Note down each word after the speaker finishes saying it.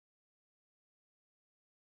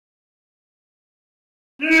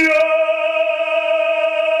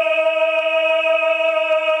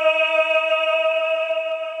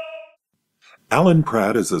Alan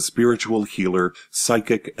Pratt is a spiritual healer,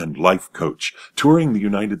 psychic, and life coach, touring the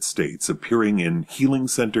United States, appearing in healing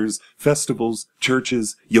centers, festivals,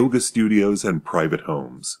 churches, yoga studios, and private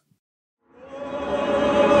homes.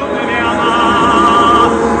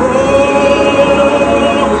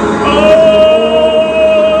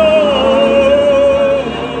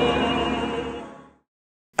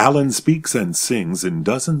 Alan speaks and sings in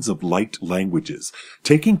dozens of light languages,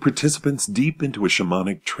 taking participants deep into a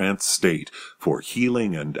shamanic trance state for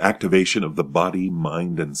healing and activation of the body,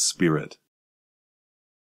 mind, and spirit.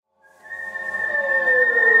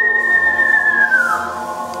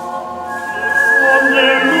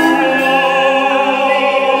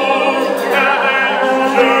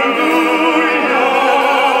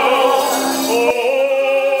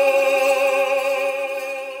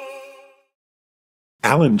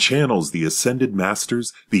 Alan channels the ascended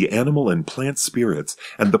masters, the animal and plant spirits,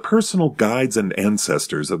 and the personal guides and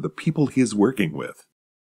ancestors of the people he is working with.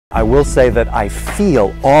 I will say that I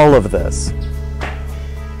feel all of this.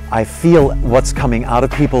 I feel what's coming out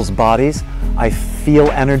of people's bodies. I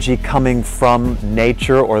feel energy coming from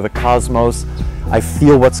nature or the cosmos. I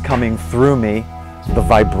feel what's coming through me, the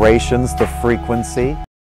vibrations, the frequency.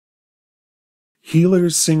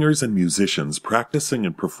 Healers, singers, and musicians practicing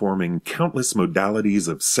and performing countless modalities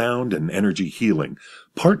of sound and energy healing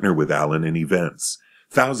partner with Alan in events.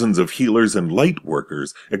 Thousands of healers and light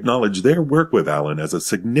workers acknowledge their work with Alan as a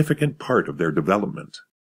significant part of their development.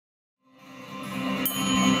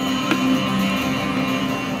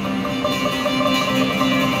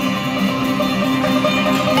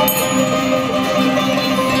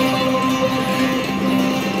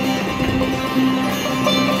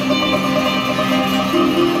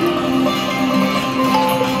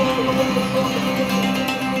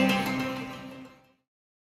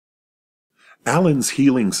 Alan's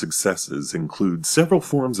healing successes include several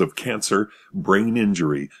forms of cancer, brain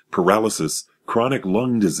injury, paralysis, chronic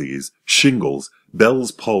lung disease, shingles,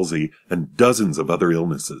 Bell's palsy, and dozens of other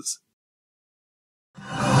illnesses.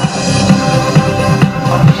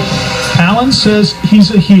 Alan says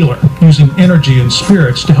he's a healer, using energy and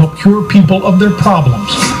spirits to help cure people of their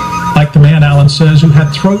problems. Like the man, Alan says, who had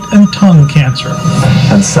throat and tongue cancer.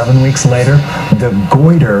 And 7 weeks later, the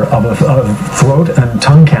goiter of throat and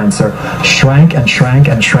tongue cancer shrank and shrank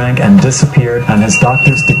and shrank and disappeared, and his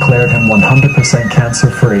doctors declared him 100%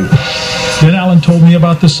 cancer-free. Then Alan told me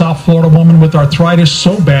about the South Florida woman with arthritis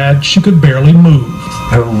so bad she could barely move,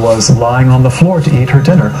 who was lying on the floor to eat her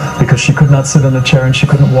dinner because she could not sit in a chair and she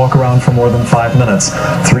couldn't walk around for more than 5 minutes.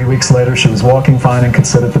 3 weeks later, she was walking fine and could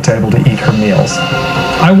sit at the table to eat her meals.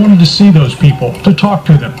 I wanted to see those people, to talk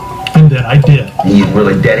to them, and then I did. He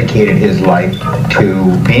really dedicated his life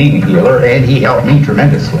to being a healer, and he helped me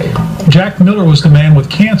tremendously. Jack Miller was the man with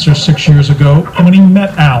cancer 6 years ago when he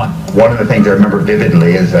met Alan. One of the things I remember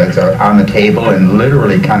vividly is I was on the table and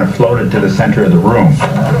literally kind of floated to the center of the room.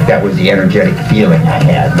 That was the energetic feeling I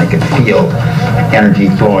had. I could feel energy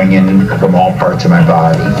flowing in from all parts of my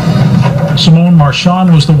body. Simone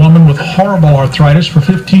Marchand was the woman with horrible arthritis for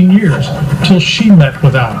 15 years, till she met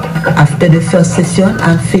with Alan. After the first session,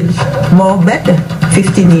 I feel more better.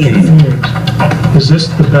 15 years. 15 years. Is this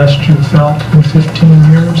the best you've felt in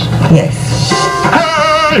 15 years? Yes.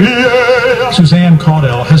 Suzanne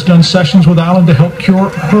Caudell has done sessions with Alan to help cure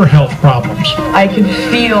her health problems. I could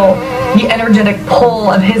feel the energetic pull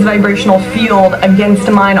of his vibrational field against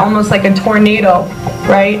mine, almost like a tornado,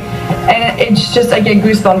 right? And it's just, I get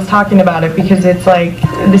goosebumps talking about it because it's like,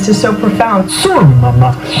 this is so profound.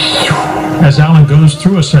 As Alan goes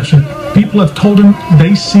through a session, people have told him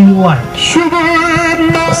they see light.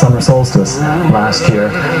 Summer solstice last year,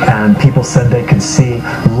 and people said they could see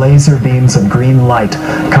laser beams of green light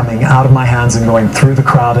coming out of my hands and going through the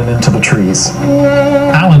crowd and into the trees.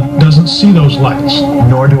 Alan doesn't see those lights.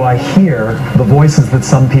 Nor do I hear the voices that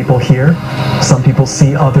some people hear. Some people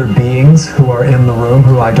see other beings who are in the room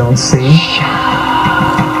who I don't see.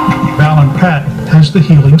 Alan Pratt has the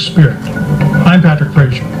healing spirit. I'm Patrick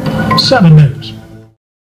Frazier, 7 News.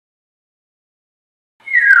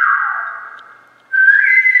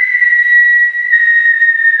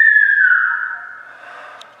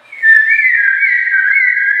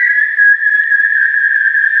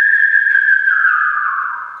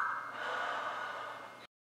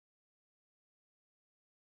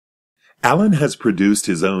 Alan has produced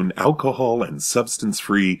his own alcohol and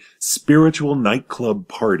substance-free spiritual nightclub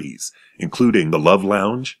parties, including the Love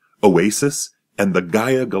Lounge, Oasis, and the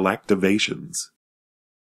Gaia Galactivations.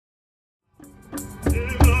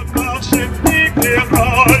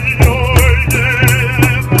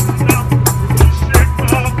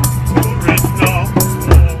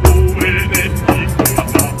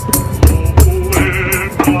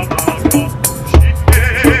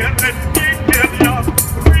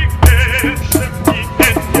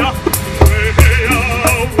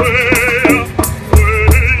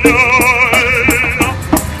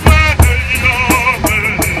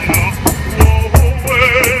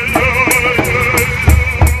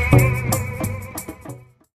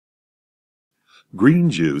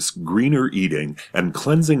 green juice, greener eating, and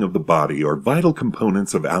cleansing of the body are vital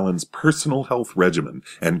components of Alan's personal health regimen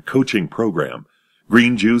and coaching program.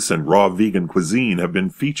 Green juice and raw vegan cuisine have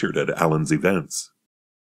been featured at Alan's events.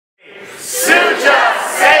 Suja,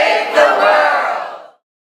 save the world!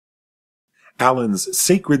 Alan's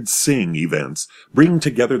Sacred Sing events bring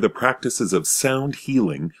together the practices of sound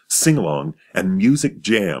healing, sing-along, and music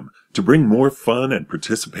jam to bring more fun and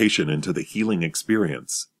participation into the healing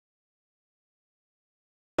experience.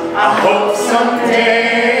 I hope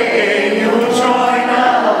someday you'll join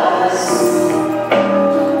us,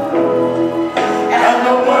 and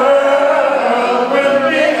the world will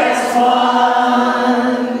be as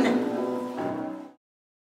one.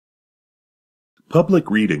 Public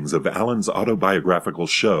readings of Alan's autobiographical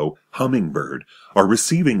show, Hummingbird, are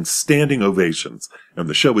receiving standing ovations, and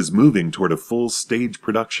the show is moving toward a full stage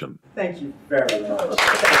production. Thank you very much.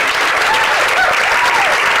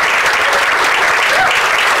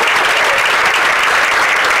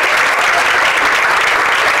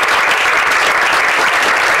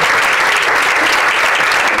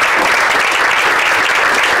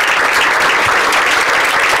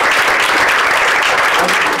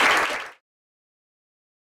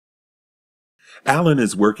 Alan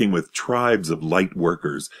is working with tribes of light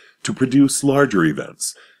workers to produce larger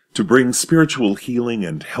events, to bring spiritual healing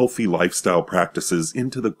and healthy lifestyle practices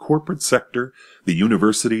into the corporate sector, the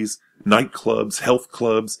universities, nightclubs, health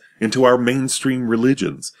clubs, into our mainstream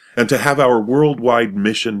religions, and to have our worldwide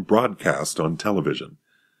mission broadcast on television.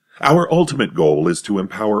 Our ultimate goal is to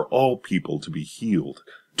empower all people to be healed,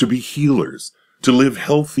 to be healers, to live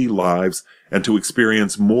healthy lives, and to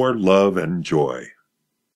experience more love and joy.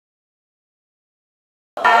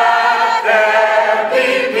 Let there be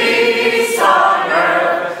peace on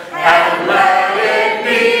earth, and let it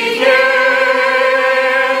begin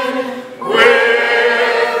with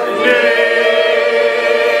me.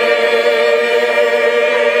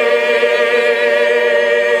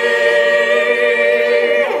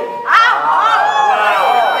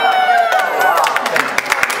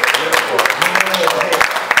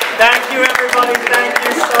 Thank you, everybody. Thank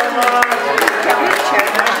you so much.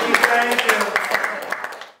 Thank you.